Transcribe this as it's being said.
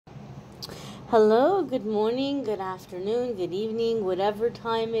Hello, good morning, good afternoon, good evening, whatever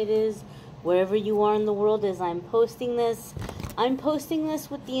time it is, wherever you are in the world as I'm posting this. I'm posting this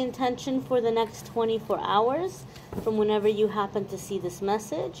with the intention for the next 24 hours from whenever you happen to see this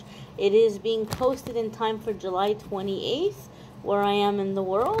message. It is being posted in time for July 28th, where I am in the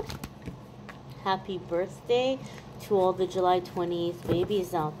world. Happy birthday to all the July 28th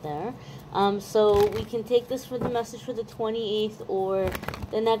babies out there. So we can take this for the message for the 28th or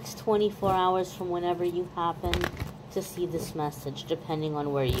the next 24 hours from whenever you happen to see this message, depending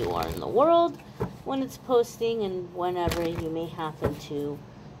on where you are in the world when it's posting and whenever you may happen to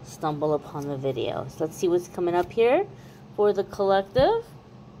stumble upon the video. So let's see what's coming up here for the collective.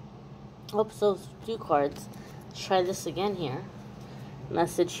 Oops, those two cards. Let's try this again here.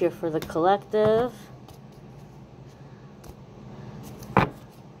 Message here for the collective.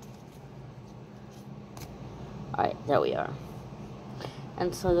 Alright, there we are.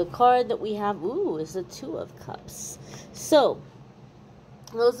 And so the card that we have, is the Two of Cups. So,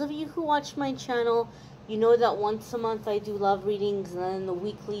 those of you who watch my channel, you know that once a month I do love readings, and then the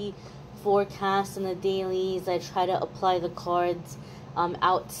weekly forecast and the dailies, I try to apply the cards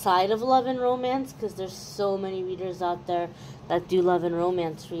outside of love and romance, because there's so many readers out there that do love and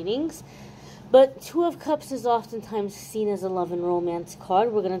romance readings. But Two of Cups is oftentimes seen as a love and romance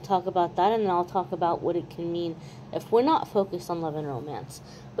card. We're going to talk about that, and then I'll talk about what it can mean if we're not focused on love and romance.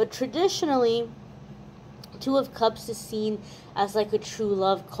 But traditionally, Two of Cups is seen as like a true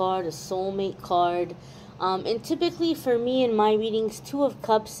love card, a soulmate card. And typically for me in my readings, Two of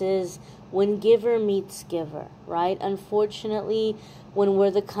Cups is when giver meets giver, right? Unfortunately, when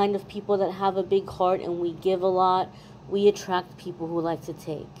we're the kind of people that have a big heart and we give a lot, we attract people who like to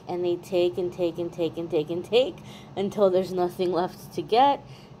take. And they take and take and take and take and take until there's nothing left to get.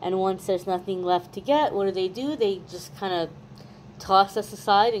 And once there's nothing left to get, what do? They just kind of toss us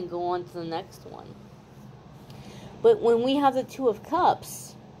aside and go on to the next one. But when we have the Two of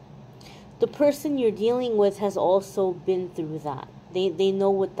Cups, the person you're dealing with has also been through that. They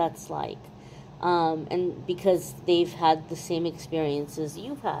know what that's like. And because they've had the same experiences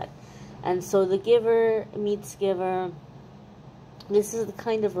you've had. And so the giver meets giver. This is the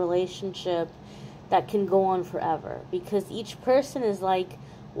kind of relationship that can go on forever. Because each person is like,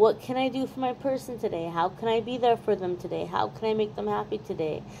 what can I do for my person today? How can I be there for them today? How can I make them happy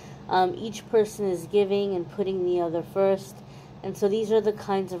today? Each person is giving and putting the other first. And so these are the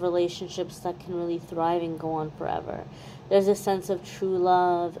kinds of relationships that can really thrive and go on forever. There's a sense of true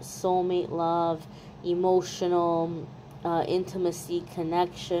love, soulmate love, emotional intimacy,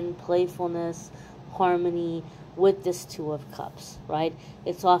 connection, playfulness, harmony with this Two of Cups, right?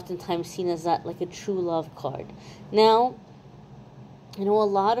 It's oftentimes seen as that, like a true love card. Now, I know a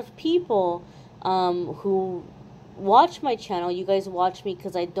lot of people who watch my channel, you guys watch me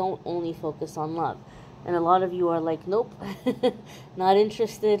because I don't only focus on love. And a lot of you are like, nope, not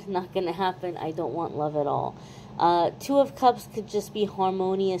interested, not going to happen, I don't want love at all. Two of Cups could just be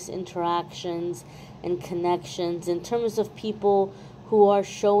harmonious interactions and connections in terms of people who are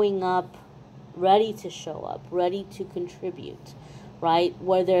showing up, ready to show up, ready to contribute, right?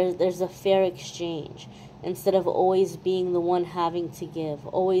 Where there's a fair exchange instead of always being the one having to give,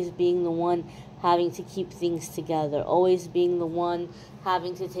 always being the one having to keep things together, always being the one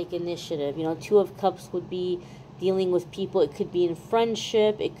having to take initiative. You know, Two of Cups would be dealing with people. It could be in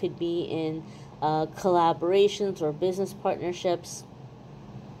friendship, it could be in collaborations or business partnerships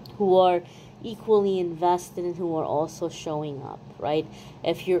who are equally invested and who are also showing up, right?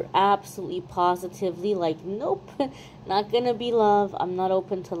 If you're absolutely positively like, nope, not gonna be love, I'm not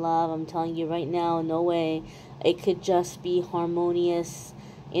open to love, I'm telling you right now, no way. It could just be harmonious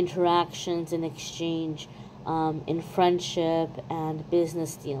interactions and exchange in friendship and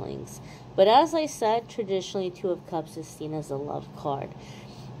business dealings. But as I said, traditionally Two of Cups is seen as a love card.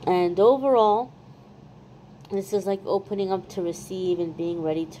 And overall, this is like opening up to receive and being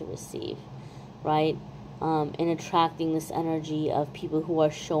ready to receive, right? And attracting this energy of people who are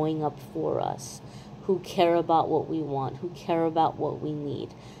showing up for us, who care about what we want, who care about what we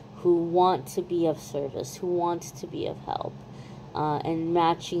need, who want to be of service, who want to be of help, and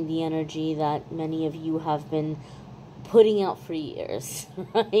matching the energy that many of you have been putting out for years,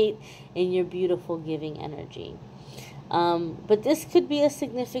 right? In your beautiful giving energy. But this could be a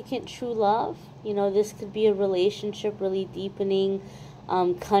significant true love. You know, this could be a relationship really deepening,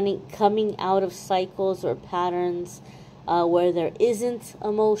 coming out of cycles or patterns where there isn't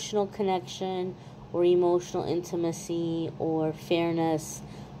emotional connection or emotional intimacy or fairness,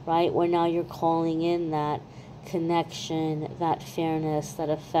 right? Where now you're calling in that connection, that fairness, that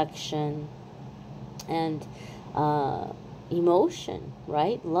affection, and emotion,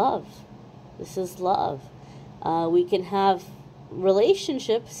 right? Love. This is love. We can have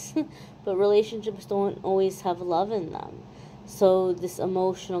relationships, but relationships don't always have love in them. So this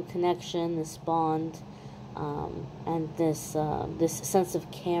emotional connection, this bond, and this sense of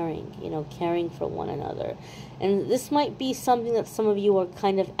caring, caring for one another. And this might be something that some of you are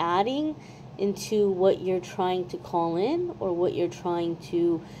kind of adding into what you're trying to call in or what you're trying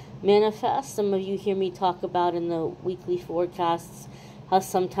to manifest. Some of you hear me talk about in the weekly forecasts how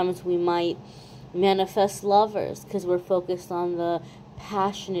sometimes we might manifest lovers because we're focused on the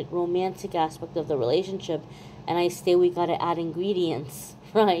passionate, romantic aspect of the relationship. And I say we got to add ingredients,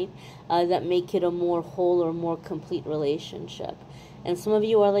 right, that make it a more whole or more complete relationship. And some of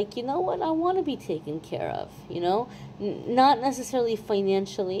you are like, you know what, I want to be taken care of, not necessarily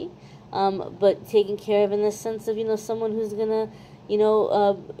financially, but taken care of in the sense of, someone who's going to,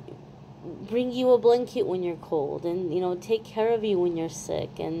 bring you a blanket when you're cold and, take care of you when you're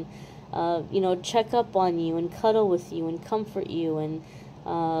sick and, check up on you and cuddle with you and comfort you and,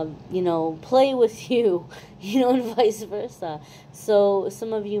 play with you, and vice versa. So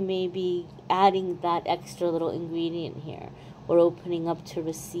some of you may be adding that extra little ingredient here or opening up to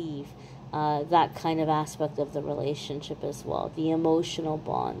receive that kind of aspect of the relationship as well, the emotional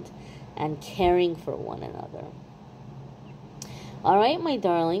bond and caring for one another. All right, my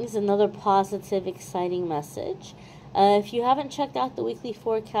darlings, another positive, exciting message. If you haven't checked out the weekly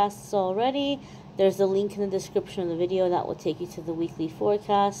forecasts already, there's a link in the description of the video that will take you to the weekly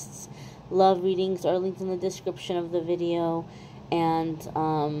forecasts. Love readings are linked in the description of the video, and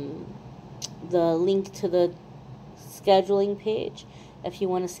the link to the scheduling page. If you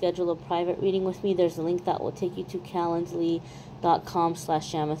want to schedule a private reading with me, there's a link that will take you to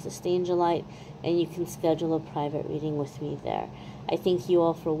calendly.com/amethystangelite, and you can schedule a private reading with me there. I thank you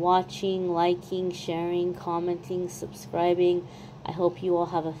all for watching, liking, sharing, commenting, subscribing. I hope you all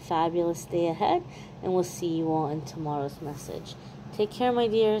have a fabulous day ahead, and we'll see you all in tomorrow's message. Take care, my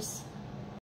dears.